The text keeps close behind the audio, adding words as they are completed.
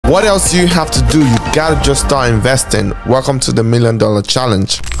What else do you have to do? You gotta just start investing. Welcome to the $1 Million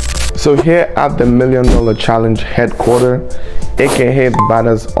Challenge. So here at the $1 Million Challenge headquarters, aka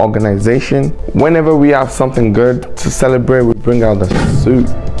Bada's organization, whenever we have something good to celebrate, we bring out the suit.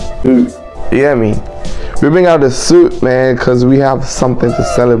 You hear me? We bring out the suit, man, because we have something to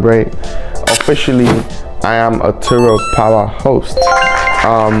celebrate. Officially, I am a Turo Power host.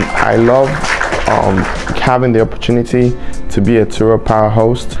 I love having the opportunity to be a Turo Power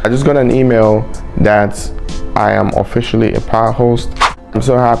host. I just got an email that I am officially a Power host. I'm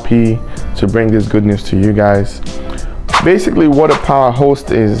so happy to bring this good news to you guys. Basically, what a Power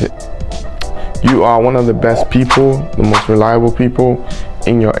host is, you are one of the best people, the most reliable people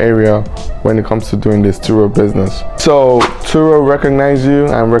in your area when it comes to doing this Turo business. So Turo recognize you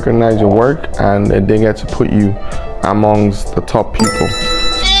and recognize your work, and they get to put you amongst the top people.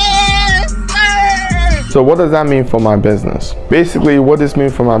 So what does that mean for my business? Basically, what this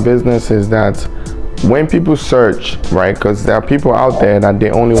means for my business is that when people search, right, because there are people out there that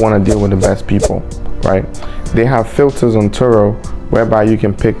they only want to deal with the best people, right? They have filters on Turo whereby you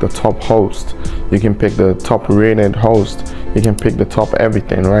can pick the top host, you can pick the top rated host, you can pick the top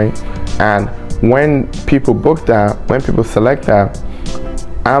everything, right? And when people book that, when people select that,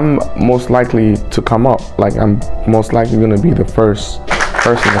 I'm most likely to come up. Like, I'm most likely going to be the first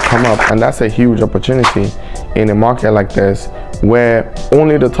person to come up, and that's a huge opportunity in a market like this where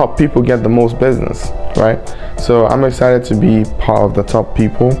only the top people get the most business, right? So I'm excited to be part of the top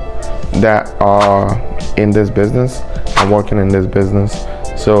people that are in this business and working in this business.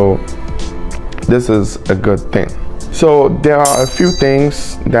 So this is a good thing. So there are a few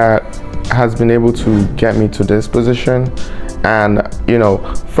things that has been able to get me to this position, and you know,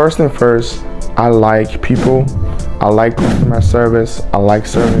 first and first, I like people. I like customer service. I like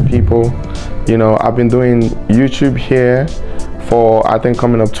serving people. You know, I've been doing YouTube here for, I think,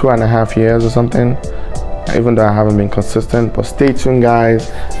 coming up 2.5 years or something, even though I haven't been consistent. But stay tuned,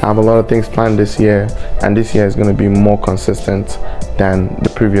 guys. I have a lot of things planned this year, and this year is going to be more consistent than the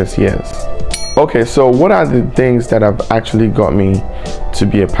previous years. Okay, so what are the things that have actually got me to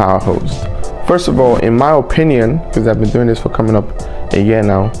be a Power host? First of all, in my opinion, because I've been doing this for coming up a year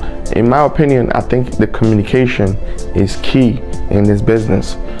now, in my opinion, I think the communication is key in this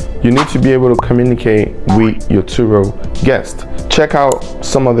business. You need to be able to communicate with your Turo guest. Check out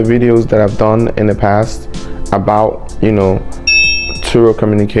some of the videos that I've done in the past about, you know, Turo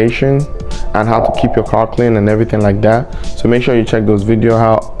communication and how to keep your car clean and everything like that. So make sure you check those videos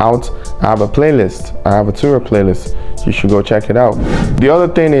out. I have a playlist. I have a Turo playlist. You should go check it out. The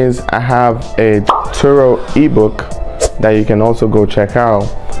other thing is I have a Turo ebook that you can also go check out.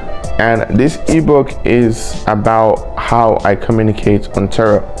 And this ebook is about how I communicate on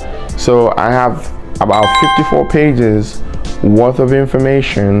Turo. So I have about 54 pages worth of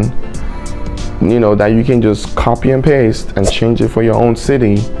information, you know, that you can just copy and paste and change it for your own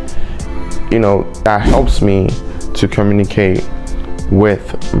city. You know, that helps me to communicate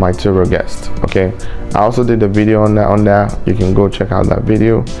with my Turo guest. Okay, I also did a video on that. You can go check out that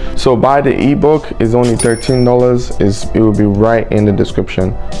video. So buy the ebook. It's only $13. It will be right in the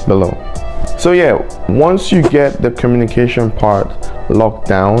description below. So yeah, once you get the communication part locked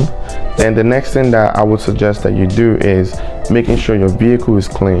down, then the next thing that I would suggest that you do is making sure your vehicle is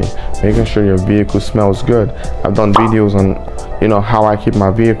clean, making sure your vehicle smells good. I've done videos on, you know, how I keep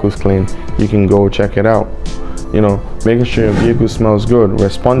my vehicles clean. You can go check it out. You know, making sure your vehicle smells good,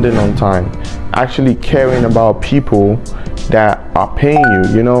 responding on time, actually caring about people that are paying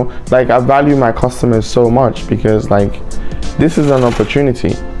you. You know, like, I value my customers so much because, like, this is an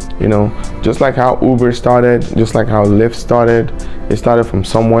opportunity. You know, just like how Uber started, just like how Lyft started, it started from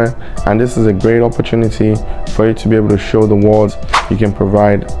somewhere, and this is a great opportunity for you to be able to show the world you can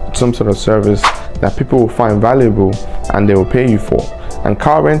provide some sort of service that people will find valuable and they will pay you for. And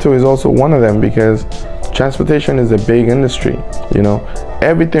car rental is also one of them, because transportation is a big industry. You know,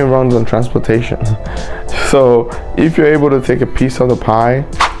 everything runs on transportation. So if you're able to take a piece of the pie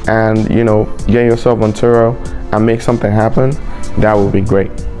and, you know, get yourself on Turo and make something happen, that would be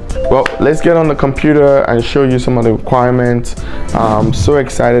great. Well, let's get on the computer and show you some of the requirements. I'm so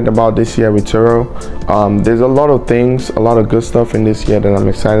excited about this year with Turo. There's a lot of things, a lot of good stuff in this year that I'm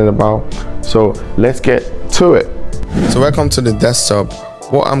excited about. So let's get to it. So welcome to the desktop.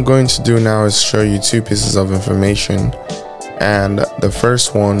 What I'm going to do now is show you two pieces of information, and the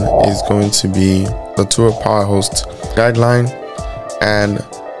first one is going to be the Turo Power Host guideline, and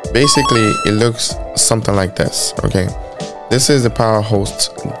basically it looks something like this. Okay, this is the Power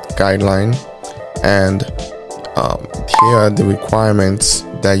Host guideline, and here are the requirements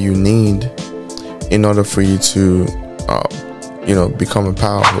that you need in order for you to you know, become a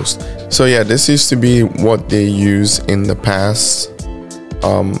power host. So yeah, this used to be what they use in the past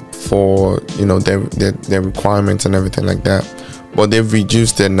for, you know, their requirements and everything like that, but they've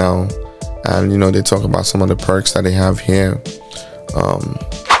reduced it now. And you know, they talk about some of the perks that they have here.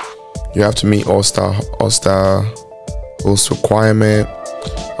 You have to meet all-star host requirement.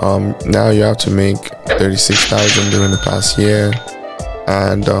 Now you have to make 36,000 during the past year,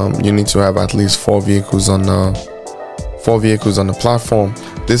 and you need to have at least 4 vehicles on the platform.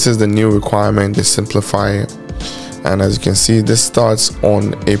 This is the new requirement. They simplify it, and as you can see, this starts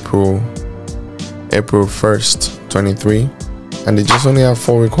on April 1st, 23, and they just only have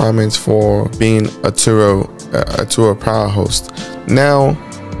 4 requirements for being a Turo power host. Now,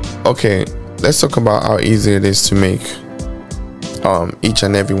 okay, let's talk about how easy it is to make each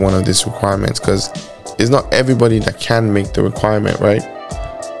and every one of these requirements, because it's not everybody that can make the requirement, right?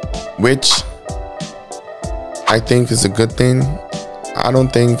 Which I think is a good thing. I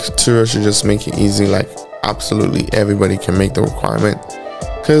don't think Turo should just make it easy, like absolutely everybody can make the requirement,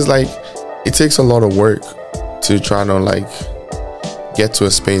 because like it takes a lot of work to try to like get to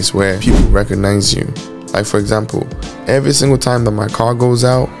a space where people recognize you. Like for example, every single time that my car goes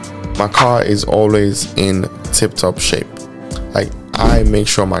out, my car is always in tip-top shape. Like I make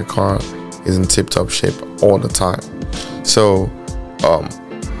sure my car is in tip-top shape all the time. So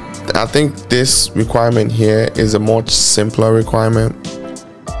I think this requirement here is a much simpler requirement.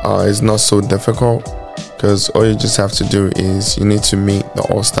 It's not so difficult, because all you just have to do is you need to meet the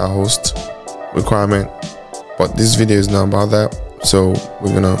all-star host requirement. But this video is not about that, so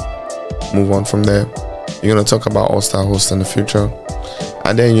we're gonna move on from there. You're gonna talk about all-star hosts in the future,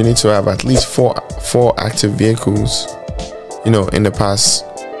 and then you need to have at least four active vehicles, you know, in the past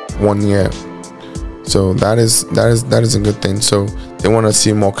 1 year. So that is a good thing. So they want to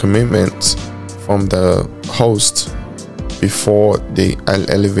see more commitment from the host before they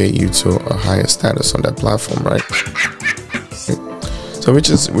elevate you to a higher status on that platform, right? So which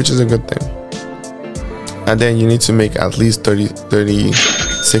is a good thing. And then you need to make at least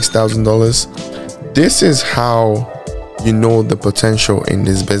 $36,000. This is how you know the potential in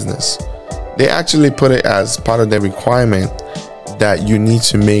this business. They actually put it as part of the requirement that you need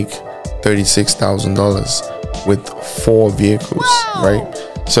to make $36,000 with 4 vehicles. Wow. Right?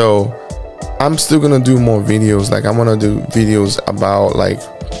 So I'm still gonna do more videos. Like I'm gonna do videos about like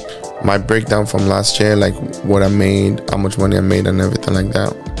my breakdown from last year, like what I made, how much money I made, and everything like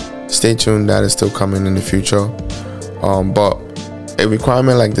that. Stay tuned, that is still coming in the future. But a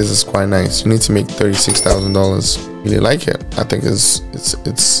requirement like this is quite nice. You need to make $36,000. Really like it. I think it's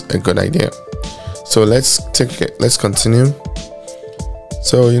a good idea. So let's continue.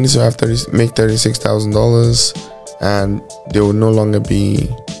 So you need to have make $36,000, and there will no longer be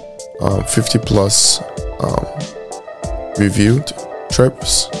 50 plus reviewed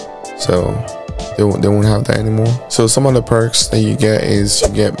trips. So they won't have that anymore. So some of the perks that you get is you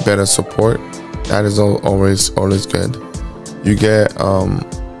get better support. That is always good. You get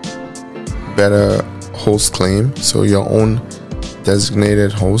better host claim, so your own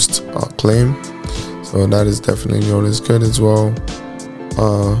designated host claim. So that is definitely always good as well.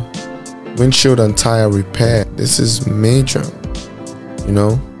 Windshield and tire repair. This is major. You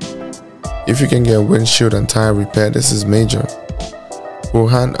know, if you can get windshield and tire repair, this is major. We'll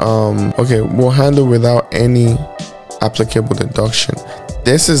handle without any applicable deduction.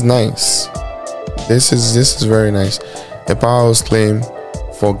 This is nice. This is very nice. A power host claim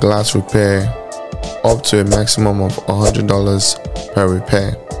for glass repair up to a maximum of $100 per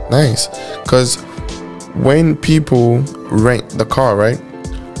repair. Nice, because when people rent the car, right?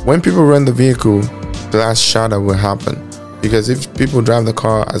 When people rent the vehicle, glass shatter will happen, because if people drive the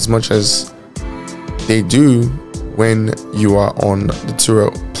car as much as they do when you are on the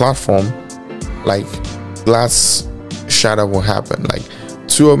Turo platform, like glass shatter will happen. Like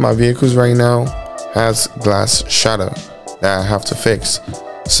 2 of my vehicles right now has glass shatter that I have to fix.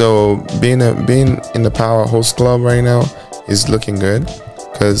 So being in the Power Host Club right now is looking good,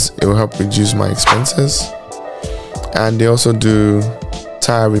 because it will help reduce my expenses. And they also do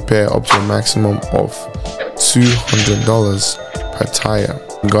tire repair up to a maximum of $200 per tire,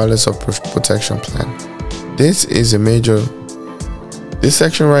 regardless of protection plan. This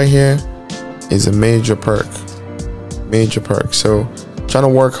section right here is a major perk. So trying to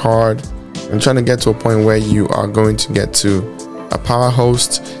work hard and trying to get to a point where you are going to get to a power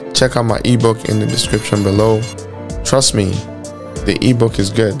host, check out my ebook in the description below. Trust me, the ebook is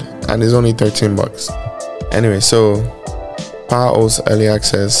good, and it's only 13 bucks. Anyway, so power host early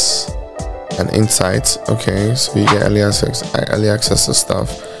access and insights. Okay, so you get early access to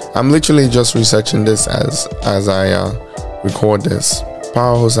stuff. I'm literally just researching this as I record this.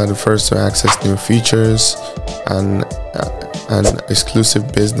 Powerhosts are the first to access new features and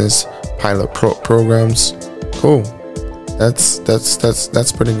exclusive business pilot programs. Cool. That's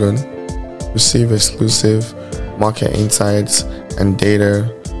pretty good. Receive exclusive market insights and data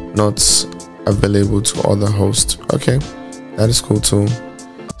not available to other hosts. Okay, that is cool too.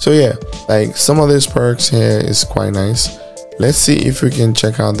 So yeah, like some of these perks here is quite nice. Let's see if we can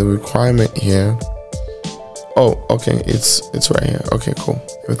check out the requirement here. Oh, okay, it's right here. Okay, cool.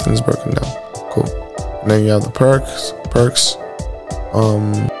 Everything's broken down. Cool. And then you have the perks.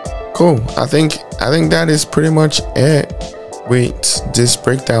 Cool. I think that is pretty much it with this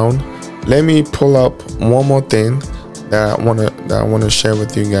breakdown. Let me pull up one more thing that I wanna share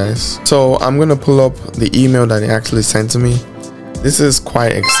with you guys. So I'm gonna pull up the email that they actually sent to me. This is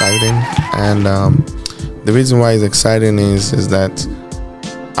quite exciting, and the reason why it's exciting is that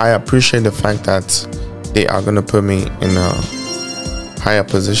I appreciate the fact that they are gonna put me in a higher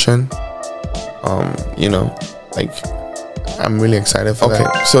position. You know, like I'm really excited for that.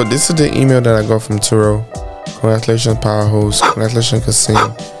 Okay, so this is the email that I got from Turo. Congratulations, Power Host. Congratulations,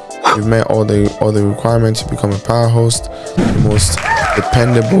 Kaseem. You've met all the requirements to become a Power Host, the most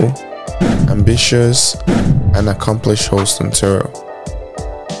dependable, ambitious, and accomplished host on Turo.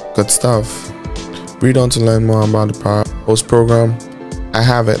 Good stuff. Read on to learn more about the Power Host program. I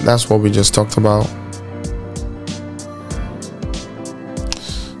have it. That's what we just talked about.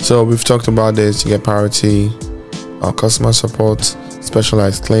 So we've talked about this. You get priority, customer support,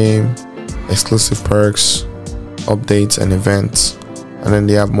 specialized claim, exclusive perks, updates and events, and then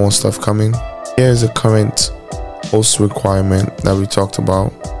they have more stuff coming. Here's the current host requirement that we talked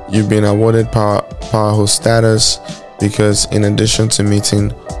about. You've been awarded Power Host status because in addition to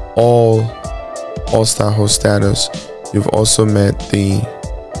meeting all-star host status, you've also met the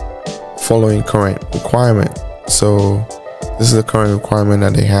following current requirement. So this is the current requirement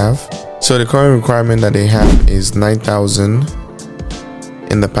that they have. So the current requirement that they have is 9,000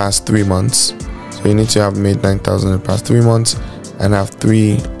 in the past 3 months. So you need to have made 9,000 in the past 3 months and have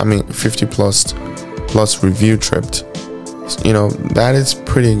 50 plus review tripped. You know, that is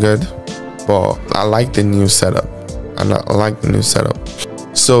pretty good, but I like the new setup. I like the new setup.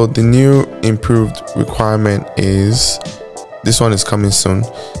 So the new improved requirement is, this one is coming soon.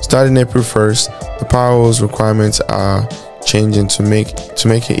 Starting April 1st, the Power Host requirements are changing to make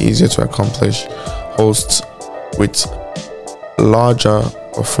it easier to accomplish hosts with larger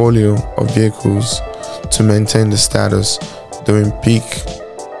portfolio of vehicles to maintain the status during peak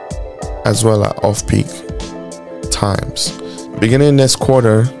as well as off-peak times. Beginning next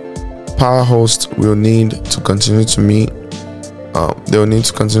quarter, Power Host will need to continue to meet they will need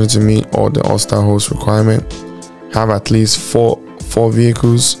to continue to meet all the all-star host requirement, have at least four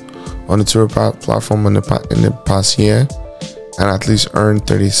vehicles on the Turo platform in the past year, and at least earn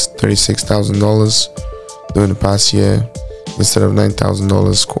 $36,000 during the past year instead of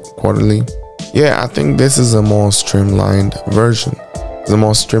 $9,000 quarterly. Yeah, I think this is a more streamlined version. The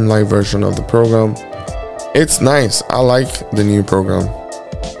more streamlined version of the program. It's nice. I like the new program.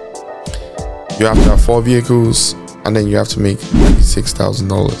 You have to have 4 vehicles, and then you have to make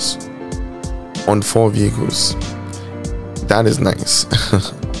 $6,000 on 4 vehicles. That is nice.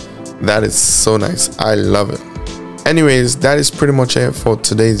 That is so nice. I love it. Anyways, that is pretty much it for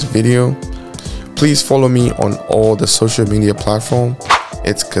today's video. Please follow me on all the social media platforms.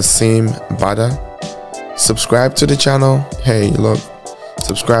 It's Kaseem Bada. Subscribe to the channel. Hey, look,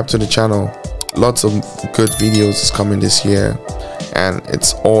 subscribe to the channel. Lots of good videos is coming this year, and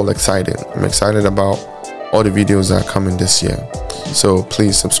it's all exciting. I'm excited about all the videos that are coming this year, so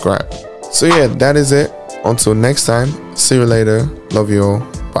please subscribe. So yeah, that is it. Until next time, see you later. Love you all.